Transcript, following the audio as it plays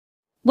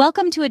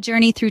Welcome to a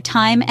journey through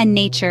time and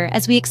nature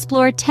as we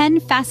explore 10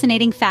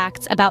 fascinating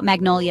facts about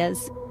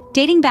magnolias.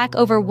 Dating back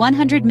over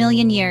 100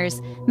 million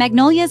years,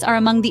 magnolias are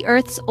among the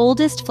Earth's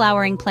oldest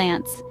flowering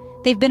plants.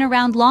 They've been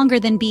around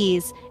longer than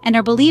bees and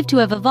are believed to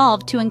have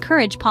evolved to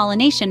encourage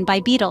pollination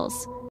by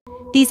beetles.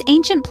 These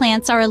ancient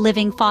plants are a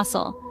living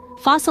fossil.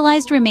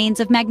 Fossilized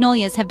remains of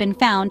magnolias have been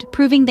found,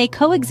 proving they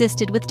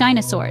coexisted with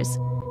dinosaurs.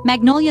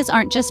 Magnolias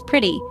aren't just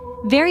pretty.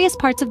 Various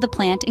parts of the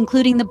plant,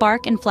 including the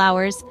bark and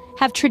flowers,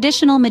 have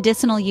traditional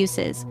medicinal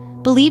uses,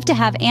 believed to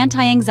have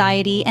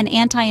anti-anxiety and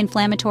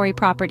anti-inflammatory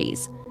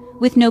properties.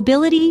 With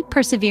nobility,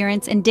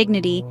 perseverance, and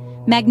dignity,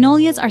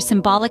 magnolias are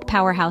symbolic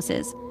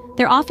powerhouses.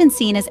 They're often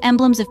seen as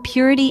emblems of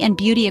purity and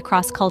beauty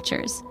across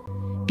cultures.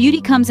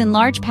 Beauty comes in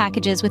large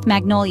packages with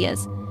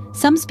magnolias.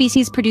 Some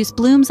species produce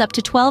blooms up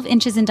to 12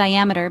 inches in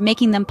diameter,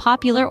 making them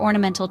popular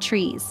ornamental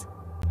trees.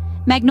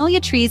 Magnolia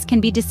trees can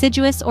be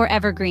deciduous or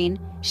evergreen,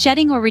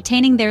 shedding or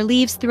retaining their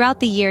leaves throughout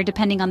the year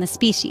depending on the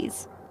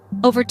species.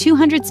 Over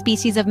 200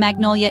 species of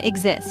magnolia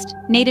exist,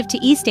 native to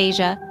East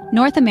Asia,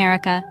 North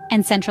America,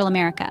 and Central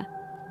America.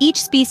 Each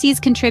species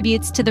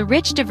contributes to the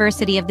rich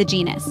diversity of the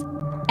genus.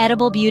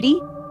 Edible beauty?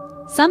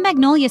 Some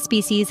magnolia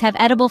species have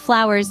edible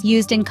flowers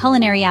used in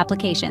culinary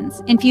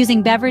applications,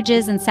 infusing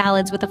beverages and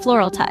salads with a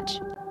floral touch.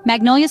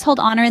 Magnolias hold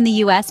honor in the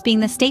U.S., being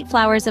the state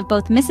flowers of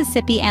both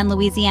Mississippi and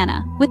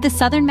Louisiana, with the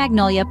southern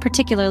magnolia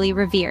particularly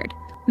revered.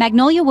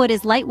 Magnolia wood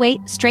is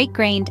lightweight,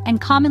 straight-grained,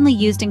 and commonly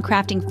used in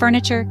crafting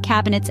furniture,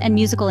 cabinets, and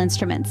musical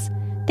instruments.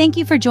 Thank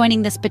you for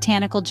joining this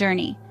botanical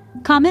journey.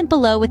 Comment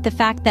below with the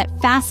fact that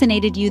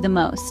fascinated you the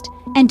most.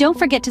 And don't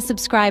forget to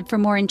subscribe for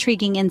more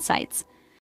intriguing insights.